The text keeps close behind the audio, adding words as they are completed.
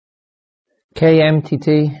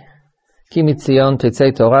KMTT, Kimitzion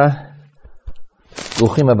Tetzei Torah,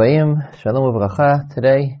 Bruchim Abayim, Shalom Uvracha.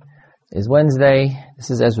 Today is Wednesday.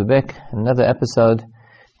 This is Ezra Beck, another episode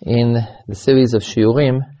in the series of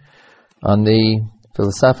Shiurim on the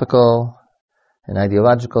philosophical and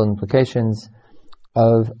ideological implications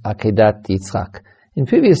of Akedat Yitzchak. In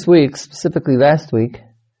previous weeks, specifically last week,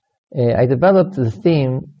 I developed the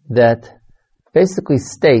theme that basically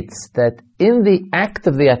states that in the act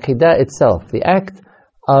of the Akedah itself, the act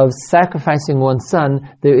of sacrificing one's son,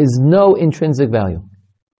 there is no intrinsic value.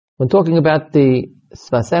 When talking about the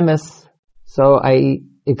Sfas Emes, so I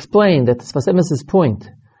explained that the Sfas Emes' point,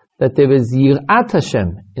 that there is Yirat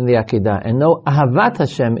Hashem in the Akedah and no Ahavat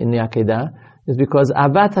Hashem in the Akedah, is because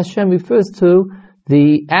Ahavat Hashem refers to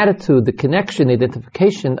the attitude, the connection, the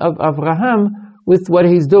identification of Avraham with what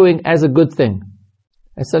he's doing as a good thing,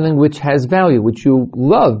 as something which has value, which you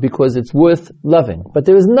love because it's worth loving. But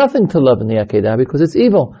there is nothing to love in the Akedah because it's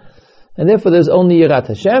evil. And therefore there's only Yirat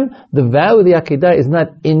Hashem. The value of the Akedah is not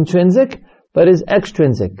intrinsic, but is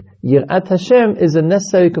extrinsic. Yirat Hashem is a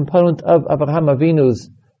necessary component of Avraham Avinu's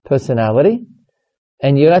personality.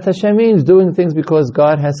 And Yirat Hashem means doing things because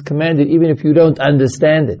God has commanded, even if you don't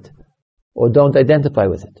understand it, or don't identify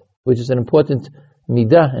with it, which is an important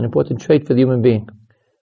midah, an important trait for the human being.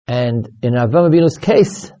 And in Avraham Avinu's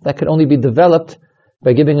case, that could only be developed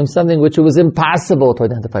by giving him something which it was impossible to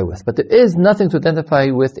identify with. But there is nothing to identify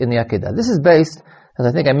with in the Akedah. This is based, as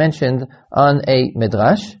I think I mentioned, on a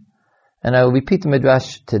midrash. And I will repeat the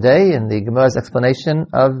midrash today in the Gemara's explanation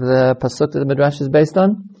of the pasuk that the midrash is based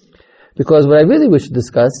on. Because what I really wish to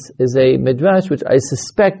discuss is a midrash which I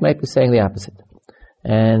suspect might be saying the opposite.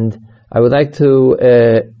 And I would like to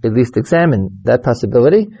at least examine that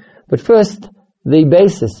possibility. But first, the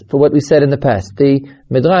basis for what we said in the past. The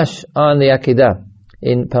Midrash on the Akedah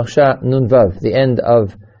in Parsha Nun Vav, the end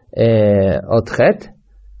of Otchet,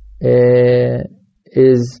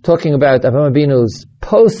 is talking about Avraham Avinu's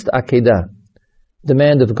post-Akedah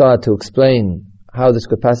demand of God to explain how this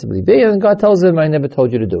could possibly be, and God tells him, I never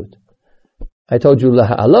told you to do it. I told you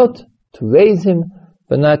laha'alot, to raise him,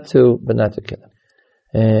 but not to kill him.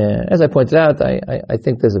 As I pointed out, I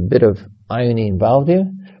think there's a bit of irony involved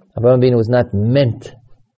here. Avraham Avinu was not meant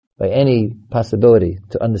by any possibility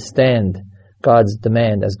to understand God's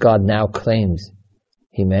demand as God now claims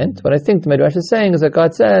he meant. What I think the Midrash is saying is that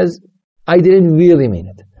God says, I didn't really mean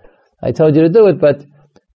it. I told you to do it, but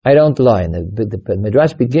I don't lie. And the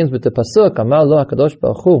Midrash begins with the pasuk, Amar lo HaKadosh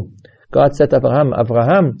Baruch Hu. God said to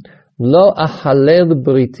Avraham, Lo ahalel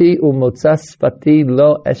briti umotza sfati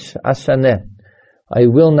lo ashaneh. I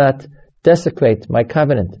will not desecrate my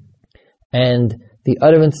covenant, and the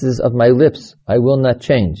utterances of my lips I will not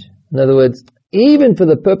change. In other words, even for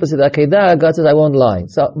the purpose of the Akedah, God says, I won't lie.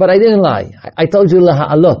 But I didn't lie. I told you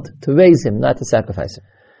laha'alot, to raise him, not to sacrifice him.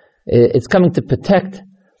 It's coming to protect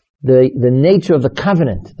the nature of the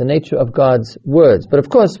covenant, the nature of God's words. But of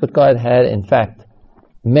course, what God had in fact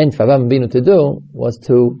meant for Avraham Avinu to do was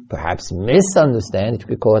to perhaps misunderstand, if you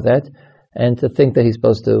could call it that, and to think that he's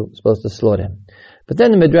supposed to slaughter him. But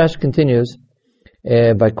then the Midrash continues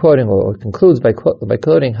by quoting, or concludes by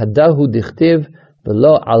quoting, Hadahu dichtiv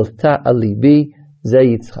v'lo alta alibi ze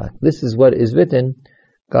Yitzchak. This is what is written.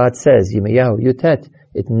 God says, Yirmiyahu Yutet,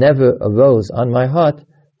 it never arose on my heart.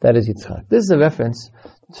 That is Yitzchak. This is a reference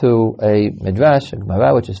to a midrash, a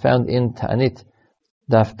Gemara, which is found in Ta'anit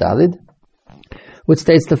Daf Dalid, which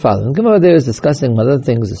states the following. The Gemara there is discussing, among other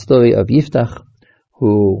things, the story of Yiftach,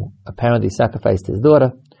 who apparently sacrificed his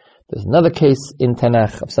daughter. There's another case in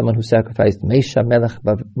Tanakh of someone who sacrificed Mesha Melech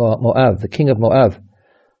Moav, the king of Moav,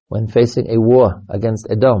 when facing a war against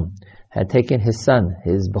Edom, had taken his son,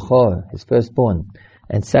 his Bechor, his firstborn,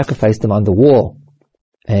 and sacrificed him on the wall.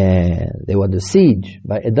 They were under siege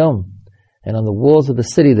by Edom. And on the walls of the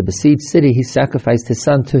city, the besieged city, he sacrificed his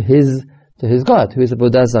son to his God, who is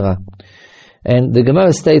Avodah Zarah. And the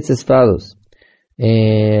Gemara states as follows,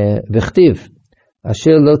 V'chtiv,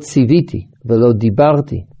 Asher lo tziviti, v'lo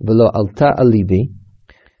dibarti, v'lo alta alibi.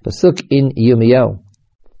 Pasuk in Yirmiyahu,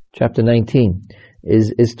 chapter 19,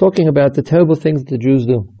 is talking about the terrible things that the Jews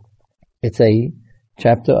do. It's a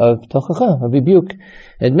chapter of Tochacha, of rebuke.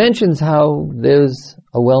 It mentions how there's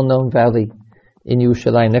a well-known valley in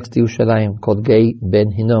Yerushalayim, next to Yerushalayim, called Gei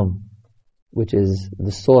Ben Hinnom, which is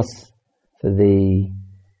the source for the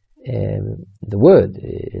word.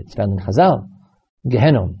 It's found in Chazal,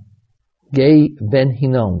 Gehenom. Gei Ben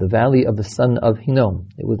Hinnom, the valley of the son of Hinnom.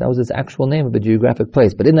 That was its actual name of a geographic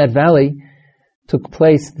place. But in that valley took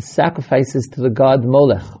place the sacrifices to the god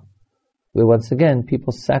Molech, where once again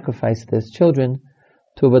people sacrifice their children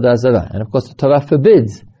to Avodah Zarah. And of course the Torah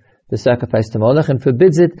forbids the sacrifice to Molech and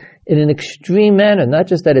forbids it in an extreme manner. Not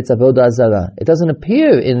just that it's avodah zarah. It doesn't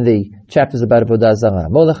appear in the chapters about avodah zarah.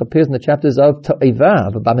 Molech appears in the chapters of to'eva,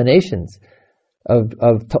 of abominations, of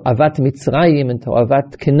to'avat Mitzrayim and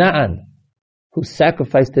to'avat Canaan, who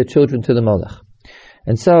sacrificed their children to the Molech.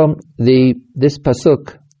 And so this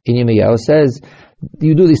pasuk in Yirmiyahu says,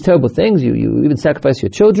 you do these terrible things, you even sacrifice your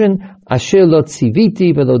children, asher lo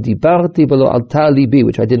tziviti velo dibarti velo alta libi,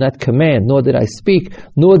 which I did not command, nor did I speak,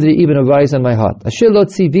 nor did it even arise on my heart. Asher lo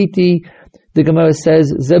tziviti, the Gemara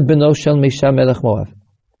says, zeb beno shel Mesha melech Moav,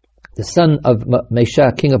 the son of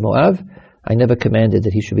Mesha, king of Moab, I never commanded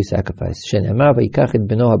that he should be sacrificed. Shenemar vayikach et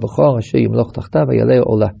beno habachor asher yimloch tachtav vayaleh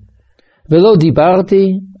olah. Velo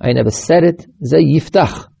dibarti, I never said it, ze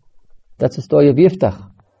Yiftach. That's the story of Yiftach,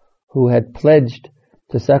 who had pledged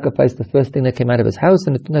to sacrifice the first thing that came out of his house,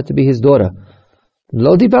 and it turned out to be his daughter.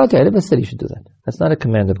 Lo dibarti, I never said he should do that. That's not a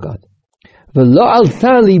command of God. V'lo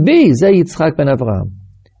alta libi, ze Yitzchak ben Avraham.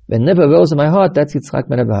 It never rose in my heart, that's Yitzchak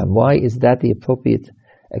ben Avraham. Why is that the appropriate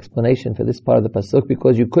explanation for this part of the pasuk?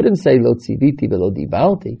 Because you couldn't say lo tziviti v'lo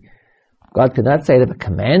dibarti. God could not say that it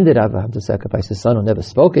commanded Avraham to sacrifice his son who never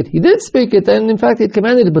spoke it. He did speak it, and in fact it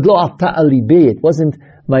commanded it, but lo alta libi, it wasn't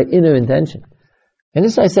my inner intention. And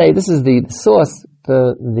this I say, this is the source,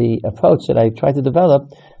 the approach that I try to develop,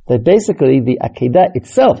 that basically the Akedah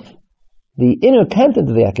itself, the inner content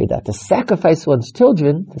of the Akedah, to sacrifice one's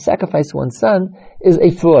children, to sacrifice one's son, is a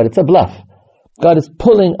fraud, it's a bluff. God is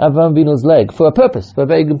pulling Avraham Avinu's leg for a purpose, for a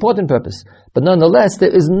very important purpose. But nonetheless,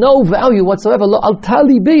 there is no value whatsoever. Lo al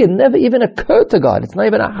talibi, it never even occurred to God. It's not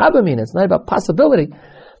even a habamin, it's not even a possibility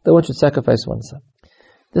that one should sacrifice one's son.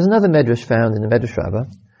 There's another medrash found in the Medrash Rabbah,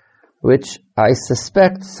 which I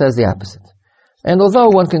suspect says the opposite. And although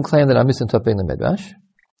one can claim that I'm misinterpreting the Midrash,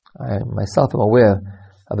 I myself am aware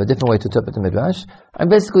of a different way to interpret the Midrash, I'm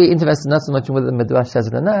basically interested not so much in whether the Midrash says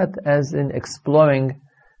it or not, as in exploring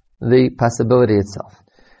the possibility itself.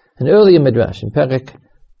 An earlier Midrash, in Perek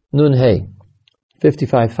Nun Hey,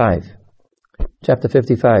 55.5, chapter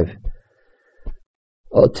 55,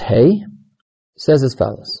 Ot Hey, says as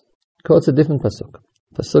follows. Quotes a different pasuk.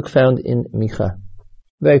 Pasuk found in Micha.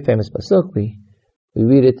 Very famous pasuk. We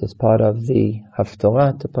read it as part of the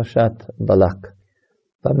Haftorah to Parshat Balak.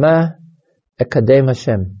 Vama ekadem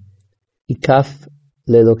Hashem, ikaf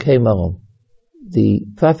leelokei marom. The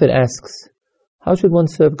prophet asks, how should one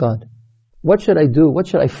serve God? What should I do? What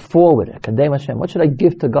should I forward? Ekadem Hashem. What should I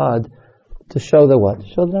give to God to show the what?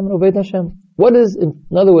 Show that I'm an Oved Hashem. What is, in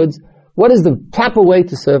other words, what is the proper way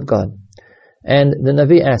to serve God? And the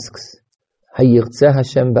Navi asks, Hayirtzeh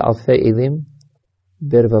Hashem be'alfei elim,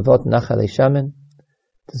 bervavot nachalei shamen.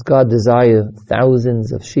 Does God desire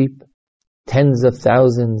thousands of sheep, tens of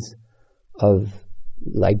thousands of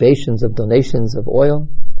libations, of donations of oil?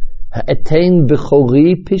 Ha'etein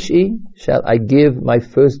b'chori pish'i, shall I give my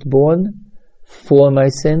firstborn for my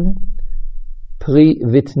sin? Pri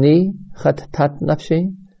vitni chattat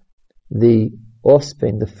nafshi, the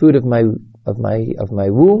offspring, the fruit of my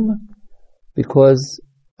womb, because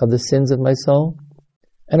of the sins of my soul.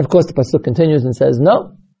 And of course the pasuk continues and says,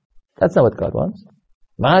 no, that's not what God wants.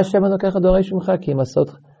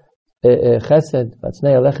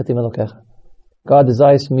 God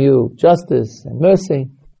desires from you justice and mercy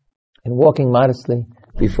and walking modestly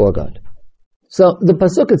before God. So the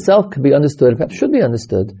pasuk itself could be understood, in fact should be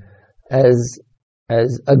understood, as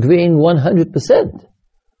agreeing 100%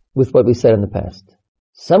 with what we said in the past.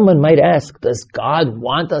 Someone might ask, does God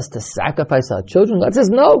want us to sacrifice our children? God says,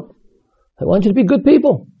 no. I want you to be good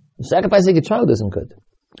people. Sacrificing a child isn't good.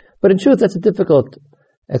 But in truth, that's a difficult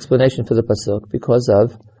explanation for the pasuk because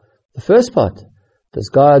of the first part. Does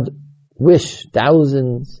God wish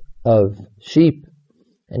thousands of sheep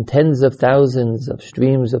and tens of thousands of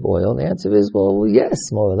streams of oil? The answer is, well,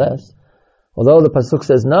 yes, more or less. Although the pasuk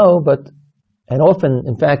says no, and often,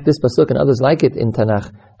 in fact, this pasuk and others like it in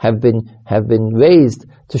Tanakh have been raised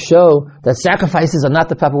to show that sacrifices are not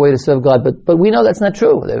the proper way to serve God. But we know that's not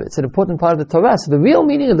true. It's an important part of the Torah. So the real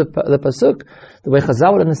meaning of the pasuk, the way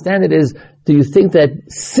Chazal would understand it is, do you think that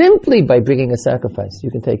simply by bringing a sacrifice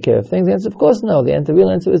you can take care of things? The answer, of course, no. The real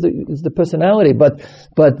answer is the personality. But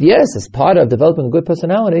yes, as part of developing a good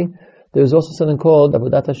personality, there is also something called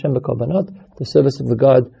Avodat Hashem b'korbanot, the service of the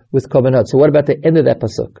God with korbanot. So what about the end of that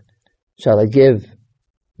pasuk? Shall I give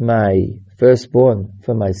my firstborn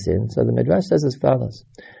for my sin? So the Midrash says as follows.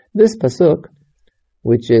 This pasuk,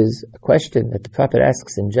 which is a question that the prophet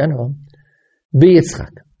asks in general, Bi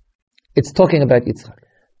Yitzchak. It's talking about Yitzchak.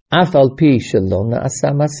 Af al pi shelo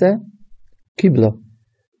na'asa maseh kiblo.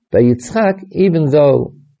 By Yitzchak, even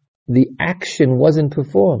though the action wasn't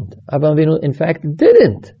performed, Avraham Avinu in fact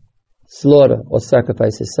didn't slaughter or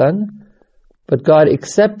sacrifice his son, but God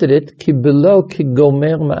accepted it, ki below ki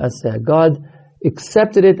gomer ma'aseh. God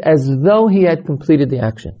accepted it as though he had completed the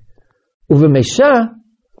action. Uvemesha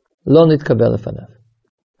lo nitkabel lefanav.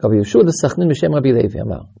 Rabbi Yeshua the Sachnin b'shem Rabbi Levi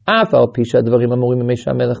amar, af al pi she'advarim amurim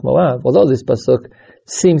b'Mesha melech Moav. Although this pasuk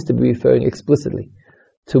seems to be referring explicitly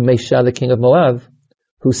to Mesha, the king of Moab,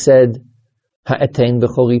 who said, Ha'etein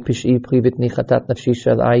b'chori pish'i pri v'tni chatat nafshi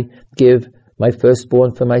shall I give my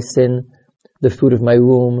firstborn for my sin, the fruit of my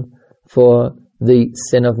womb for the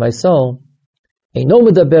sin of my soul. Eino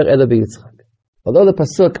medaber ela b'Yitzchak. Although the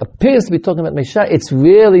pasuk appears to be talking about Mesha, it's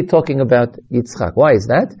really talking about Yitzchak. Why is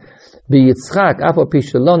that? B'Yitzchak afo pi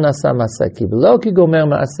shelo nasa masa ki b'lo ki gomer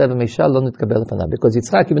ma'aseh v'Mesha lo nitkabel lefanav. Because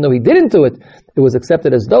Yitzchak, even though he didn't do it, it was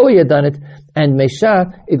accepted as though he had done it, and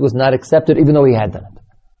Mesha, it was not accepted even though he had done it.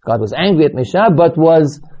 God was angry at Mesha, but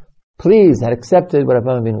was pleased, had accepted what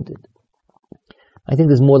Avraham Avinu did. I think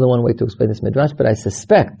there's more than one way to explain this midrash, but I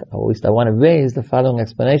suspect, or at least I want to raise the following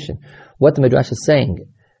explanation. What the midrash is saying,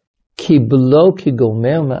 ki b'lo ki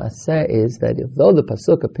gomer ma'aseh, is that though the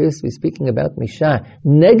pasuk appears to be speaking about Mesha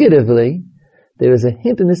negatively, there is a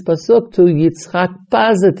hint in this pasuk to Yitzchak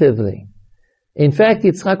positively. In fact,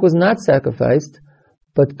 Yitzchak was not sacrificed,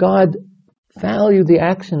 but God valued the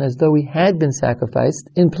action as though he had been sacrificed,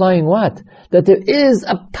 implying what? That there is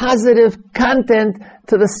a positive content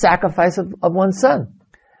to the sacrifice of one's son.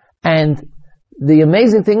 And the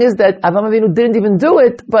amazing thing is that Avraham Avinu didn't even do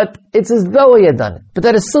it, but it's as though he had done it. But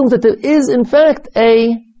that assumes that there is, in fact,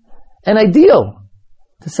 an ideal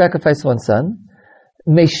to sacrifice one's son.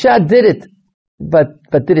 Mesha did it, but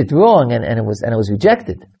did it wrong, and it was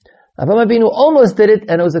rejected. Avraham Avinu almost did it,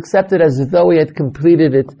 and it was accepted as though he had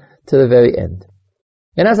completed it to the very end.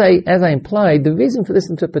 And as I implied, the reason for this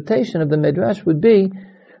interpretation of the Midrash would be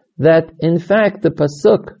that, in fact, the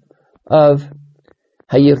pasuk of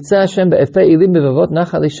Hayirtzeh Hashem be'efei ilim bevavot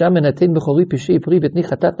nachal isha menatin b'chori pishi pri v'tni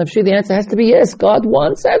chatat nafshi. The answer has to be yes. God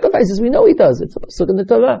wants sacrifices. We know He does. It's a pasuk in the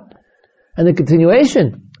Torah. And the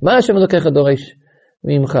continuation, Ma Hashem Elokecha doresh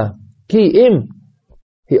mimcha ki im.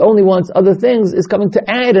 He only wants other things, is coming to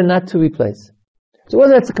add and not to replace. So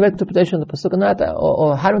whether that's the correct interpretation of the pasuk or not,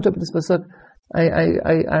 or how to interpret this pasuk,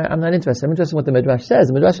 I'm not interested. I'm interested in what the Midrash says.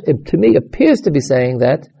 The Midrash, to me, appears to be saying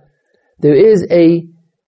that there is a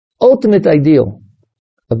ultimate ideal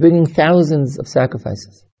of bringing thousands of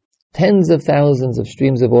sacrifices, tens of thousands of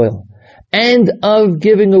streams of oil, and of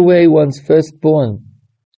giving away one's firstborn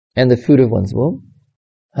and the fruit of one's womb.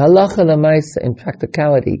 Halacha l'maisa, in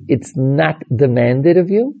practicality, it's not demanded of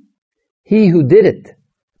you. He who did it,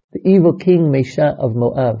 the evil king Mesha of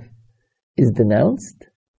Moab, is denounced,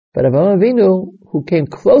 but Avraham Avinu, who came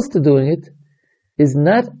close to doing it, is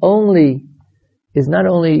not only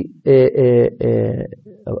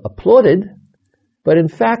applauded, but in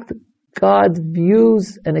fact, God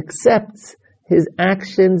views and accepts his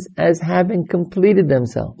actions as having completed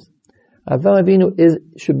themselves. Avraham Avinu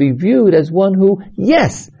should be viewed as one who,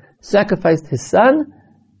 yes, sacrificed his son,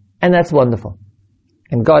 and that's wonderful.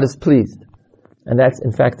 And God is pleased. And that's,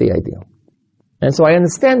 in fact, the ideal. And so I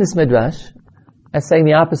understand this Midrash as saying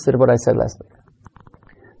the opposite of what I said last week.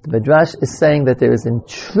 The Midrash is saying that there is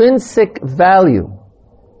intrinsic value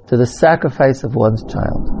to the sacrifice of one's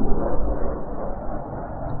child.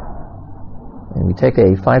 And we take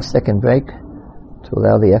a 5-second break to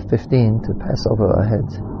allow the F-15 to pass over our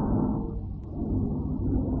heads.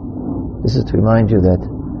 This is to remind you that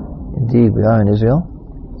indeed we are in Israel,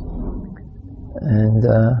 and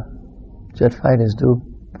jet fighters do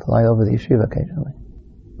fly over the yeshiva occasionally.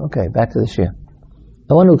 Okay, back to the shir.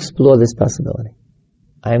 I want to explore this possibility.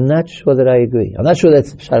 I am not sure that I agree. I'm not sure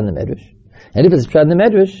that's Pshat in the Medrash. And if it's Pshat in the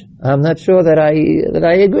Medrash, I'm not sure that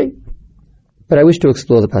I agree. But I wish to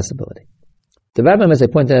explore the possibility. The Rambam, as I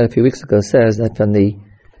pointed out a few weeks ago, says that from the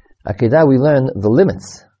Akedah we learn the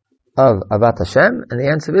limits of Avat Hashem, and the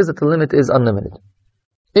answer is that the limit is unlimited.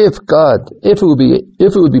 If it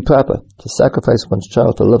would be proper to sacrifice one's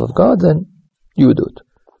child to the love of God, then you would do it.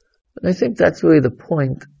 And I think that's really the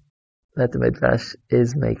point that the Midrash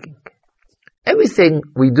is making. Everything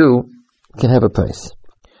we do can have a price.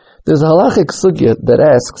 There's a halachic sugya that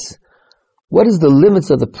asks, what is the limits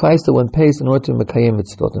of the price that one pays in order to mekayem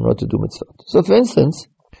mitzvot, in order to do mitzvot? So, for instance,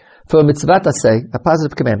 for a mitzvah say, a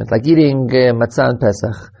positive commandment, like eating matzah on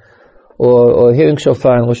Pesach, or hearing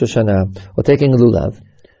shofar on Rosh Hashanah, or taking lulav.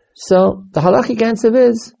 So, the halachic answer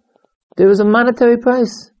is, there is a monetary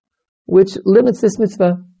price, which limits this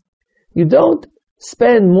mitzvah. You don't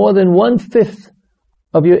spend more than 1/5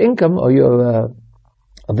 of your income, or your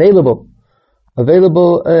available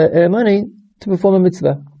money, to perform a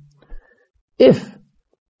mitzvah. If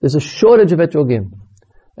there's a shortage of etrogim,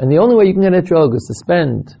 And the only way you can get an etrog is to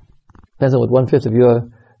spend, depends on what 1/5 of your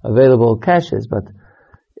available cash is, but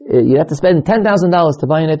you have to spend $10,000 to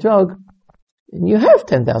buy an etrog, and you have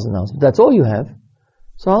 $10,000. If that's all you have,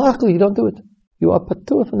 so halachically you don't do it. You are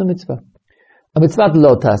patur from the mitzvah. A mitzvah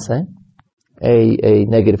lo taseh, a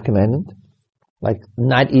negative commandment, like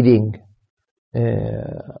not eating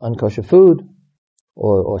unkosher food,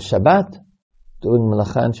 or Shabbat, doing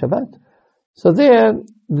melacha on Shabbat. So there,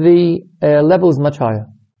 the level is much higher.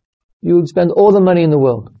 You would spend all the money in the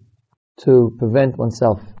world to prevent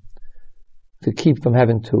oneself, to keep from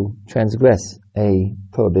having to transgress a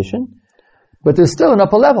prohibition. But there's still an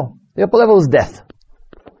upper level. The upper level is death.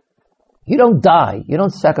 You don't die. You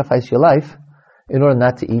don't sacrifice your life in order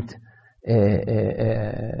not to eat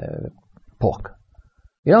pork.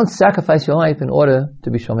 You don't sacrifice your life in order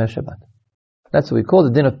to be Shomer Shabbat. That's what we call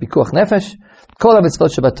the din of Pikuach Nefesh. Kol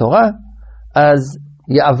ha-mitzvot Shabbat Torah as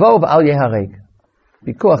Ya'avor v'al yehareg.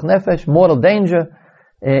 Pikuach Nefesh, mortal danger,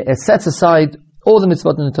 sets aside all the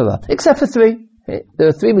mitzvot in the Torah. Except for 3. There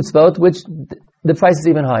are 3 mitzvot which the price is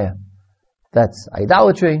even higher. That's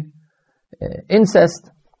idolatry, incest,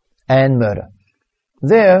 and murder.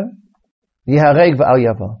 There, Yehareg v'al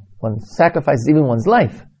yavor. One sacrifices even one's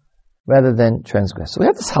life rather than transgress. So we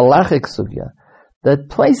have this halachic sugya that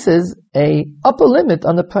places a upper limit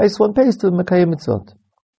on the price one pays to Mekayim Mitzvot.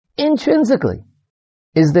 Intrinsically,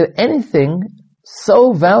 is there anything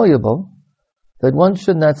so valuable that one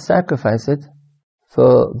should not sacrifice it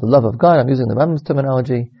for the love of God? I'm using the Rambam's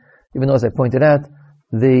terminology, even though, as I pointed out,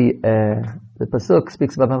 the pasuk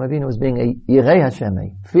speaks about Avraham Avinu as being a Yirei Hashem,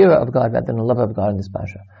 a fear of God rather than a love of God in this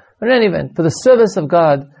pasha. But in any event, for the service of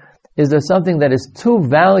God, is there something that is too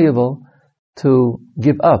valuable to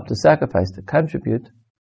give up, to sacrifice, to contribute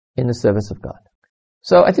in the service of God?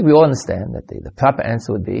 So I think we all understand that the proper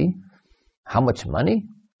answer would be, how much money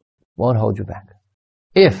won't hold you back?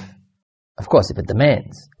 If it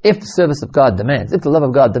demands, if the service of God demands, if the love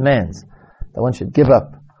of God demands that one should give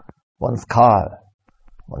up one's car,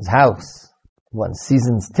 one's house, one's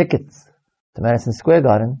season's tickets to Madison Square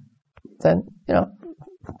Garden, then,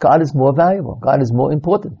 God is more valuable. God is more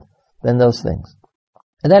important than those things.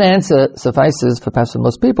 And that answer suffices for perhaps for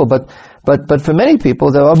most people, but for many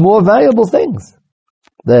people there are more valuable things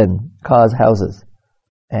than cars, houses,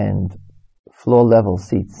 and floor-level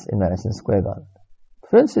seats in Madison Square Garden.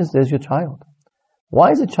 For instance, there's your child.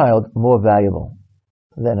 Why is a child more valuable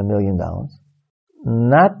than $1 million?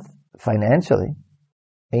 Not financially.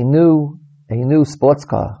 A new sports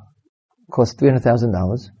car costs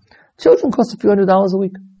 $300,000. Children cost a few $100s a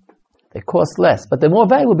week. They cost less, but they're more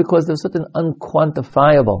valuable because there's certain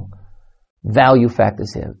unquantifiable value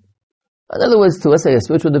factors here. In other words, to, let's say, a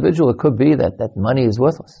spiritual individual, it could be that money is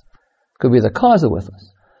worthless. It could be the cars are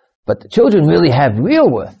worthless. But the children really have real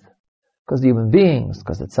worth because they're human beings,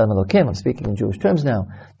 because it's Son Elokim. I'm speaking in Jewish terms now.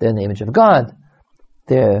 They're in the image of God.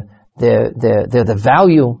 They're the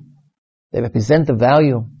value. They represent the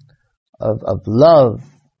value of love,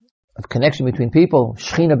 of connection between people.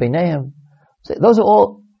 Shechina b'neihem. So those are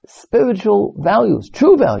all spiritual values,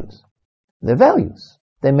 true values. They're values.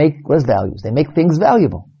 They make, what is values? They make things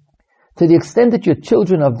valuable. To the extent that your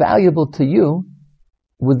children are valuable to you,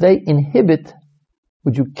 would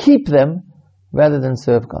you keep them rather than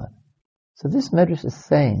serve God? So this medrash is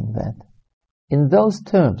saying that in those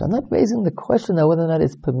terms, I'm not raising the question of whether or not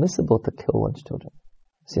it's permissible to kill one's children.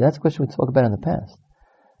 See, that's a question we spoke about in the past.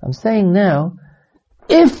 I'm saying now,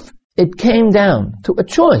 if it came down to a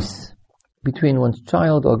choice between one's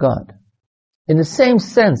child or God, in the same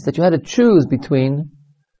sense that you had to choose between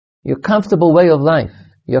your comfortable way of life,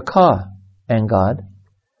 your car, and God,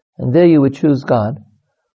 and there you would choose God,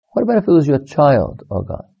 what about if it was your child or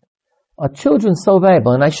God? Are children so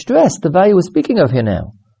valuable? And I stress the value we're speaking of here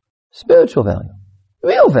now. Spiritual value.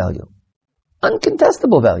 Real value.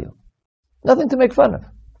 Uncontestable value. Nothing to make fun of.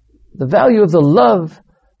 The value of the love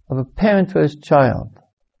of a parent for his child.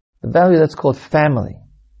 The value that's called family.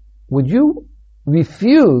 Would you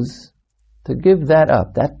refuse to give that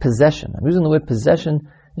up, that possession? I'm using the word possession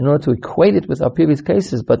in order to equate it with our previous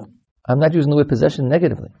cases, but I'm not using the word possession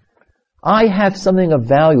negatively. I have something of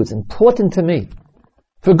value. It's important to me.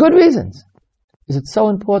 For good reasons. Is it so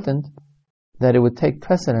important that it would take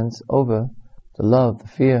precedence over the love, the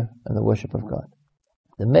fear, and the worship of God?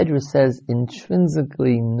 The Medrash says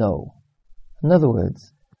intrinsically no. In other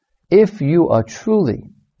words, if you are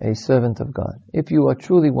truly a servant of God, if you are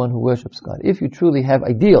truly one who worships God, if you truly have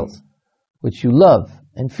ideals which you love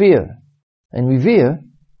and fear and revere,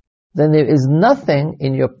 then there is nothing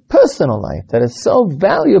in your personal life that is so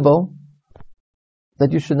valuable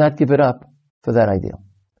that you should not give it up for that ideal.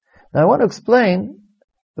 Now I want to explain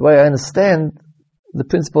the way I understand the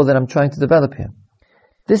principle that I'm trying to develop here.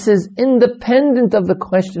 This is independent of the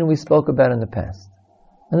question we spoke about in the past.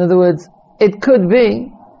 In other words, it could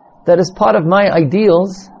be that as part of my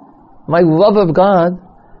ideals, my love of God,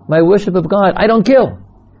 my worship of God, I don't kill.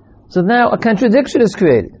 So now a contradiction is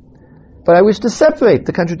created. But I wish to separate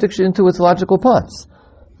the contradiction into its logical parts.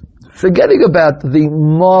 Forgetting about the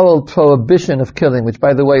moral prohibition of killing, which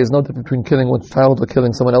by the way is no different between killing one's child or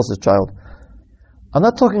killing someone else's child. I'm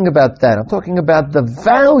not talking about that. I'm talking about the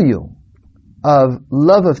value of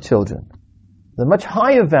love of children. The much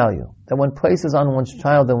higher value that one places on one's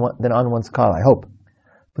child than on one's car, I hope.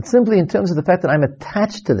 But simply in terms of the fact that I'm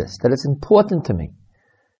attached to this, that it's important to me.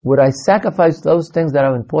 Would I sacrifice those things that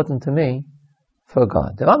are important to me for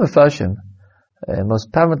God? The Rambam Mefarshim,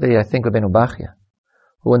 most prominently I think Rabbeinu Bachya,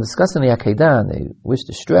 who when discussing the Akedah, they wish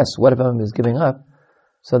to stress what Rambam is giving up.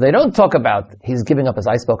 So they don't talk about he's giving up, as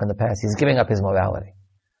I spoke in the past, he's giving up his morality.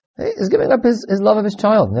 He's giving up his love of his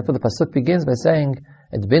child. And therefore the Pasuk begins by saying,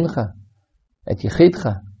 Et bincha, et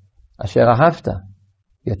yichidcha, asher ahavta,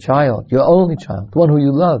 your child, your only child, the one who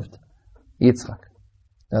you loved, Yitzchak.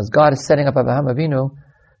 Now as God is setting up Avraham Avinu,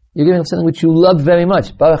 you're giving him something which you love very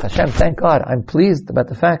much. Baruch Hashem, thank God. I'm pleased about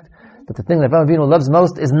the fact that the thing that Avraham Avinu loves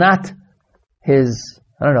most is not his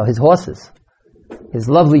horses, his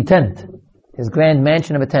lovely tent, his grand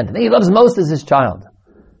mansion of a tent. The thing he loves most is his child.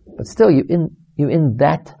 But still, you're in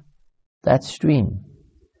that stream.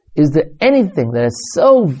 Is there anything that is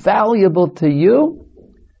so valuable to you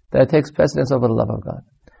that it takes precedence over the love of God?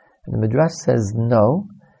 And the Midrash says no,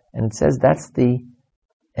 and it says that's the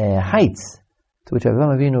heights to which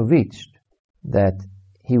Avraham Avinu reached, that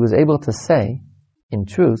he was able to say, in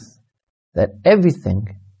truth, that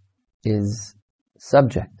everything is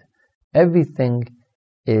subject, everything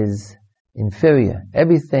is inferior,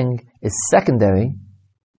 everything is secondary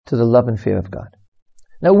to the love and fear of God.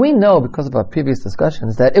 Now we know, because of our previous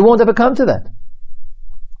discussions, that it won't ever come to that.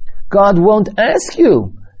 God won't ask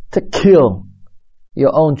you to kill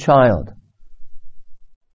your own child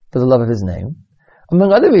for the love of His name.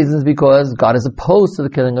 Among other reasons, because God is opposed to the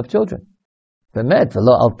killing of children. God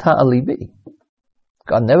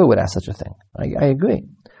never would ask such a thing. I agree.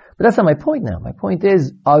 But that's not my point now. My point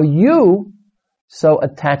is, are you so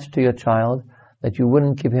attached to your child that you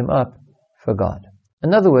wouldn't give him up for God?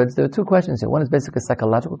 In other words, there are two questions here. One is basically a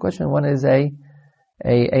psychological question, one is a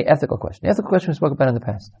ethical question. The ethical question we spoke about in the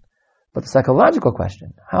past. But the psychological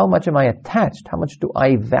question, how much am I attached? How much do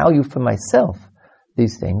I value for myself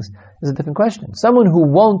these things, is a different question. Someone who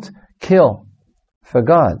won't kill for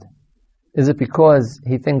God, is it because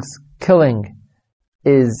he thinks killing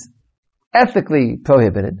is ethically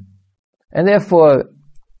prohibited, and therefore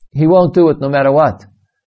he won't do it no matter what?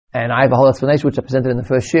 And I have a whole explanation which I presented in the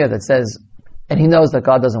first year that says, and he knows that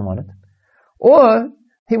God doesn't want it. Or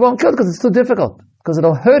he won't kill it because it's too difficult, because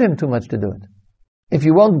it'll hurt him too much to do it. If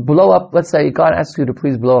you won't blow up, let's say God asks you to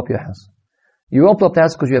please blow up your house. You won't blow up the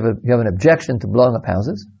house because you have an objection to blowing up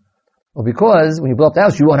houses, or because when you blow up the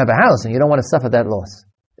house you won't have a house and you don't want to suffer that loss.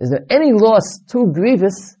 Is there any loss too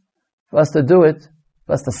grievous for us to do it,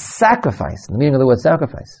 for us to sacrifice, the meaning of the word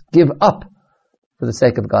sacrifice, give up for the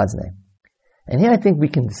sake of God's name? And here I think we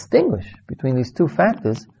can distinguish between these two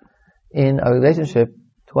factors in our relationship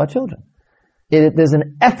to our children. There's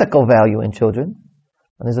an ethical value in children,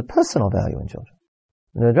 and there's a personal value in children.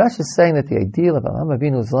 And the Midrash is saying that the ideal of Avraham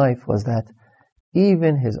Avinu's life was that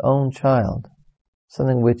even his own child,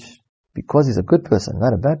 something which, because he's a good person,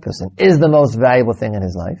 not a bad person, is the most valuable thing in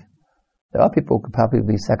his life. There are people who could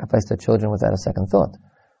probably sacrifice their children without a second thought,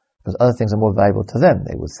 because other things are more valuable to them.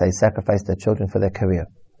 They would say sacrifice their children for their career.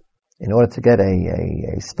 In order to get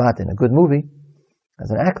a spot in a good movie,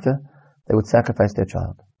 as an actor, they would sacrifice their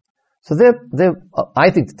child. So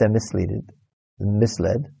I think that they're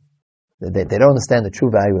misled. They don't understand the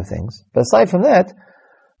true value of things. But aside from that,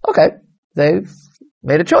 okay, they've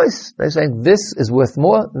made a choice. They're saying this is worth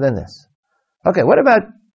more than this. Okay, what about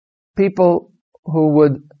people who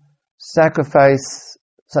would sacrifice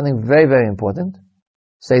something very, very important,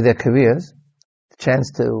 say their careers, the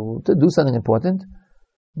chance to do something important,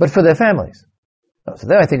 but for their families? So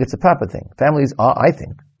there I think it's a proper thing. Families are, I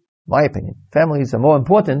think, my opinion, families are more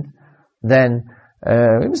important than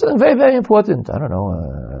something very, very important. I don't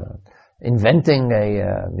know, inventing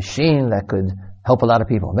a machine that could help a lot of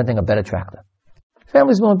people, inventing a better tractor.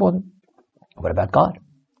 Family is more important. What about God?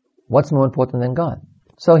 What's more important than God?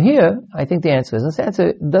 So here, I think the answer is, and this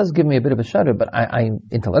answer does give me a bit of a shudder, but I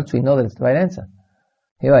intellectually know that it's the right answer.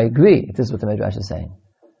 Here I agree, if this is what the Midrash is saying.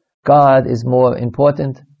 God is more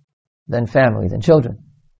important than family, than children.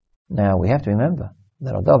 Now, we have to remember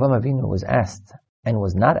that although Avraham Avinu was asked and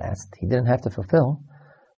was not asked, he didn't have to fulfill,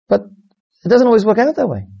 but it doesn't always work out that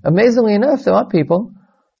way. Amazingly enough, there are people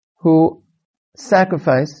who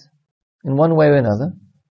sacrifice in one way or another,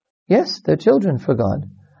 yes, their children for God,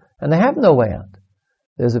 and they have no way out.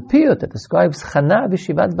 There's a piyut that describes Chana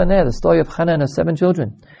v'shivat baneh, the story of Chana and her 7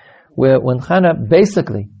 children, where when Chana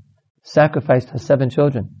basically sacrificed her 7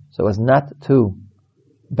 children so as not to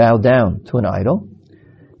bow down to an idol,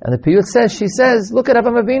 and the piyut says, she says, look at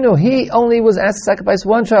Avraham Avinu, he only was asked to sacrifice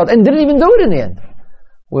 1 child and didn't even do it in the end.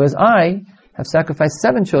 Whereas I have sacrificed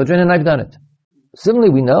 7 children and I've done it.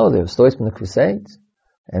 Similarly, we know there are stories from the Crusades,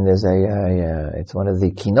 and there's it's one of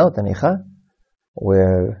the kinot, anicha,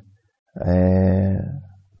 where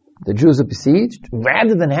the Jews are besieged,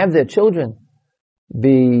 rather than have their children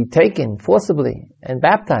be taken forcibly and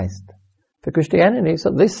baptized for Christianity,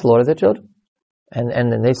 so they slaughter their children.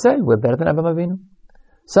 And then they say, we're better than Avraham Avinu.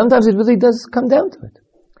 Sometimes it really does come down to it.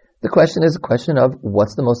 The question is a question of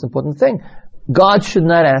what's the most important thing. God should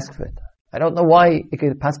not ask for it. I don't know why it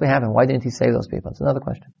could possibly happen. Why didn't he save those people? It's another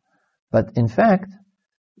question. But in fact,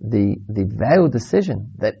 the value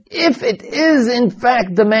decision that if it is in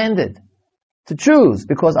fact demanded to choose,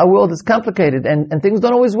 because our world is complicated and things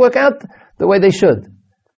don't always work out the way they should.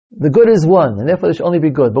 The good is one, and therefore there should only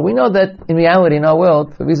be good. But we know that in reality in our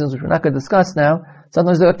world, for reasons which we're not going to discuss now,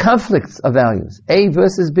 sometimes there are conflicts of values. A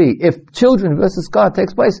versus B. If children versus God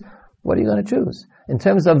takes place, what are you going to choose? In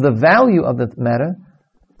terms of the value of the matter,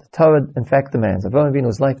 the Torah in fact demands, Avraham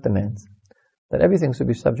Avinu's life demands, that everything should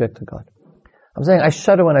be subject to God. I'm saying I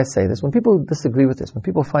shudder when I say this. When people disagree with this, when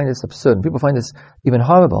people find this absurd, when people find this even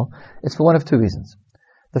horrible, it's for one of 2 reasons.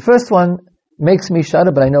 The first one makes me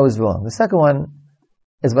shudder, but I know is wrong. The second one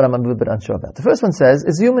is what I'm a little bit unsure about. The first one says,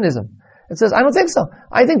 it's humanism. It says, I don't think so.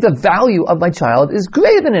 I think the value of my child is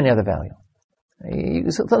greater than any other value.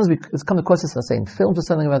 Sometimes we come across this, let's say, in films or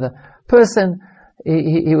something about a person,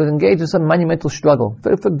 he was engaged in some monumental struggle,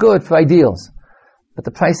 for good, for ideals. But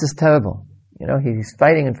the price is terrible. You know, he's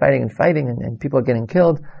fighting and fighting and fighting, and people are getting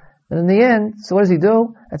killed. And in the end, so what does he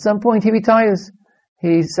do? At some point, he retires.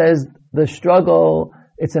 He says, the struggle,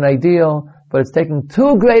 it's an ideal, but it's taking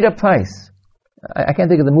too great a price. I can't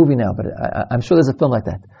think of the movie now, but I'm sure there's a film like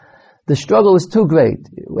that. The struggle is too great.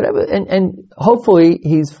 Whatever, and hopefully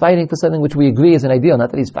he's fighting for something which we agree is an ideal,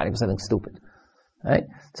 not that he's fighting for something stupid. Right?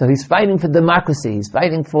 So he's fighting for democracy, he's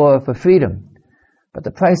fighting for freedom. But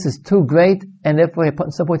the price is too great, and therefore at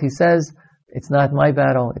some point he says, it's not my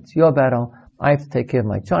battle, it's your battle, I have to take care of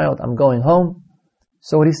my child, I'm going home.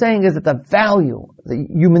 So what he's saying is that the value, the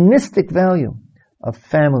humanistic value of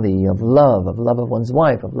family, of love of one's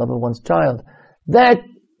wife, of love of one's child, that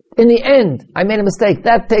in the end, I made a mistake,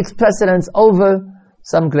 that takes precedence over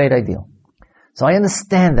some great ideal. So I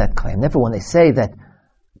understand that claim. Therefore, when they say that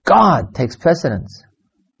God takes precedence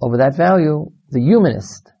over that value, the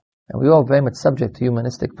humanist, and we're all very much subject to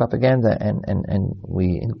humanistic propaganda and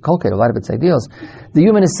we inculcate a lot of its ideals, the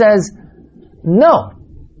humanist says, no.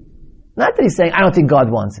 Not that he's saying, I don't think God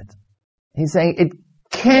wants it. He's saying,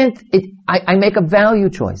 I make a value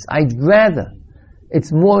choice. I'd rather,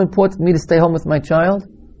 it's more important for me to stay home with my child,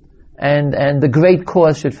 and the great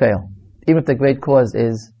cause should fail. Even if the great cause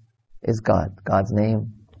is God, God's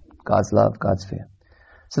name, God's love, God's fear.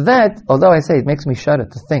 So that, although I say it makes me shudder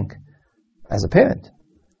to think, as a parent,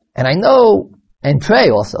 and I know, and pray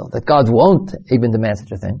also, that God won't even demand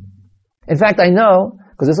such a thing. In fact, I know,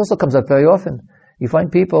 because this also comes up very often, you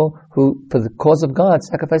find people who, for the cause of God,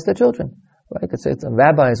 sacrifice their children. Right? It's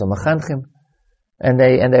rabbis or machanchim, and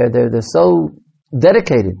they're so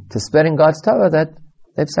dedicated to spreading God's Torah that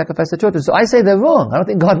they've sacrificed their children. So I say they're wrong. I don't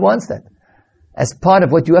think God wants that. As part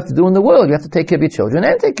of what you have to do in the world, you have to take care of your children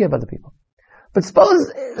and take care of other people. But suppose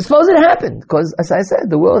it happened, because as I said,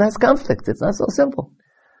 the world has conflict. It's not so simple.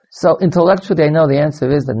 So intellectually, I know the answer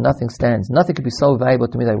is that nothing stands. Nothing could be so valuable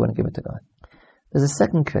to me that I wouldn't give it to God. There's a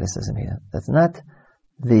second criticism here. That's not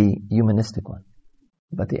the humanistic one,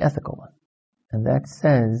 but the ethical one. And that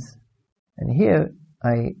says, and here,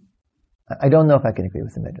 I don't know if I can agree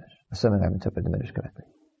with the Midrash, assuming I've interpreted the Midrash correctly.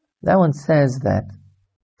 That one says that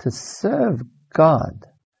to serve God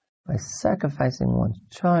by sacrificing one's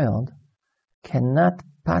child cannot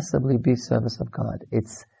possibly be service of God.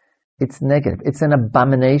 It's negative. It's an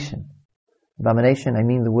abomination. Abomination, I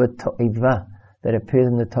mean the word to'eva that appears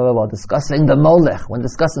in the Torah while discussing the molech, when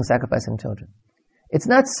discussing sacrificing children. It's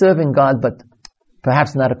not serving God, but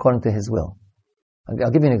perhaps not according to His will.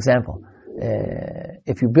 I'll give you an example.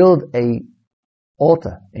 If you build a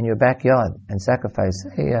altar in your backyard and sacrifice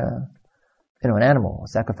an animal, or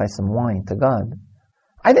sacrifice some wine to God,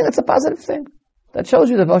 I think it's a positive thing. That shows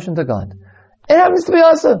you devotion to God. It happens to be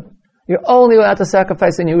also. You're only allowed to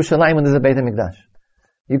sacrifice in Yerushalayim when there's a Beit HaMikdash.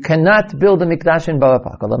 You cannot build a mikdash in Borough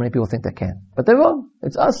Park, although many people think they can. But they're wrong.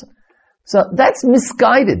 It's us. So that's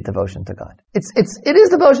misguided devotion to God. It is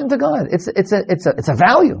devotion to God. It's a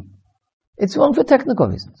value. It's wrong for technical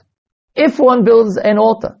reasons. If one builds an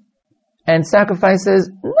altar and sacrifices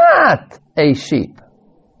not a sheep,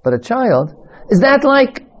 but a child, is that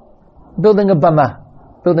like building a bama,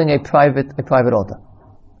 building a private altar?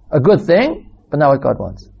 A good thing, but not what God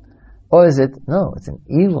wants. Or is it, no, it's an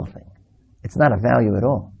evil thing. It's not a value at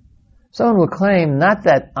all. Someone will claim not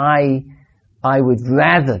that I would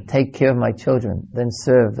rather take care of my children than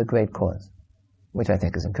serve the great cause, which I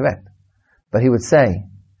think is incorrect. But he would say,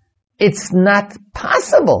 it's not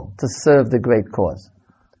possible to serve the great cause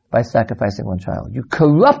by sacrificing one child. You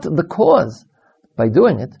corrupt the cause by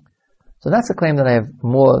doing it. So that's a claim that I have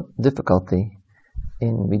more difficulty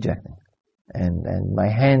in rejecting. And my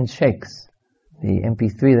hand shakes. The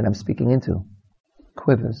MP3 that I'm speaking into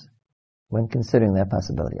quivers when considering that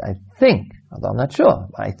possibility. I think, although I'm not sure,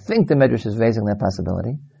 I think the Medrash is raising that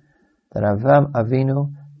possibility, that Avraham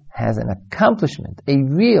Avinu has an accomplishment, a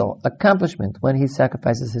real accomplishment, when he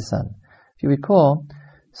sacrifices his son. If you recall,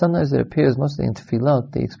 sometimes it appears, mostly in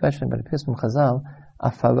Tefillot, the expression, but it appears from Chazal,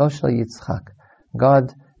 Afaro shel Yitzchak.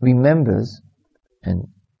 God remembers and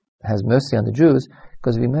has mercy on the Jews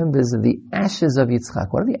because he remembers the ashes of Yitzchak.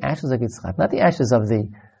 What are the ashes of Yitzchak? Not the ashes of the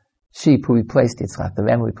sheep who replaced Yitzchak, the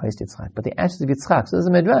lamb who replaced Yitzchak, but the ashes of Yitzchak. So there's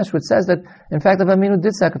a Midrash which says that, in fact, Avraham Avinu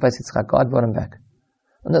did sacrifice Yitzchak. God brought him back.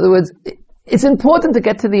 In other words, it's important to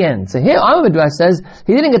get to the end. So here our Midrash says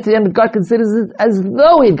he didn't get to the end, but God considers it as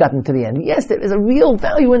though he had gotten to the end. Yes, there is a real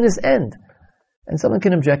value in this end. And someone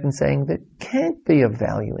can object in saying there can't be a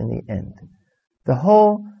value in the end. The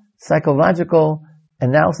whole psychological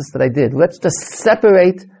analysis that I did, let's just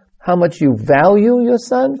separate how much you value your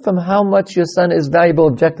son from how much your son is valuable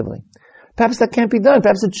objectively. Perhaps that can't be done.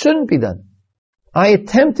 Perhaps it shouldn't be done. I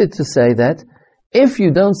attempted to say that if you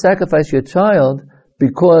don't sacrifice your child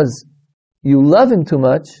because you love him too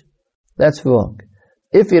much, that's wrong.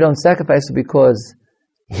 If you don't sacrifice it because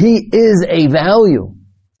he is a value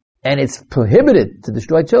and it's prohibited to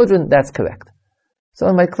destroy children, that's correct.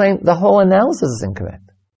 Someone might claim the whole analysis is incorrect.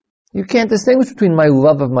 You can't distinguish between my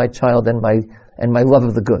love of my child and my love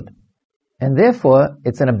of the good. And therefore,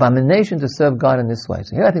 it's an abomination to serve God in this way.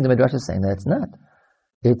 So here I think the Midrash is saying that it's not.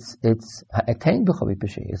 It's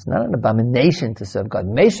not an abomination to serve God.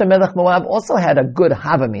 Mesha Melech Moab also had a good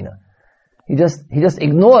Havamina. He just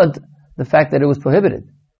ignored the fact that it was prohibited.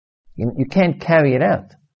 You can't carry it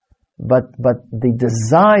out. But the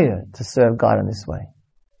desire to serve God in this way,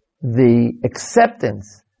 the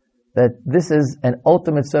acceptance that this is an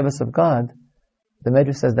ultimate service of God, the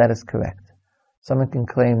Medrash says that is correct. Someone can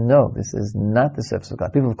claim, no, this is not the service of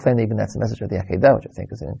God. People claim that even that's the message of the Akedah, which I think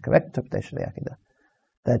is an incorrect interpretation of the Akedah.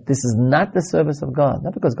 That this is not the service of God,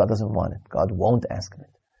 not because God doesn't want it, God won't ask of it,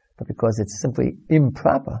 but because it's simply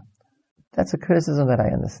improper. That's a criticism that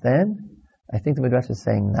I understand. I think the Midrash is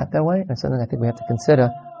saying not that way, and something I think we have to consider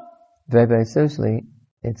very, very seriously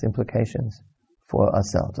its implications for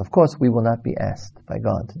ourselves. Of course, we will not be asked by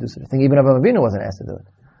God to do such a thing. Even Avraham Avinu wasn't asked to do it.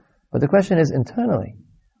 But the question is internally,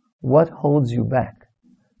 what holds you back?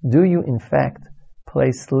 Do you, in fact,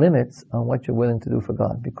 place limits on what you're willing to do for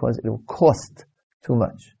God because it will cost too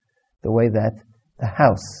much? The way that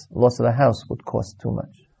loss of the house would cost too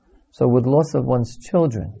much. So would loss of one's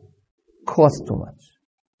children cost too much?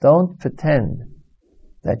 Don't pretend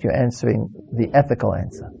that you're answering the ethical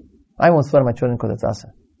answer. I won't slaughter my children because it's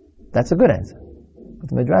asa. That's a good answer. But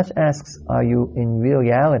the Midrash asks, are you in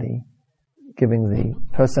reality giving the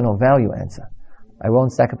personal value answer? I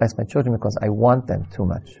won't sacrifice my children because I want them too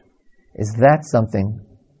much. Is that something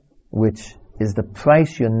which is the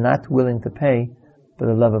price you're not willing to pay for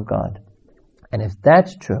the love of God? And if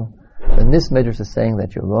that's true, then this Midrash is saying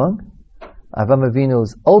that you're wrong. Avraham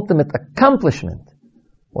Avinu's ultimate accomplishment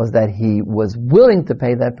was that he was willing to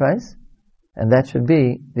pay that price, and that should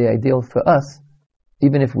be the ideal for us,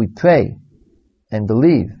 even if we pray and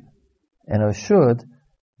believe and are assured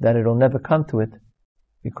that it will never come to it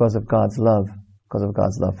because of God's love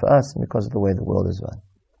for us, and because of the way the world is run.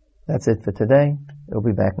 That's it for today. We'll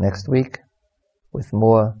be back next week with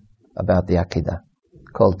more about the Akedah.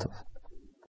 Kol Tov.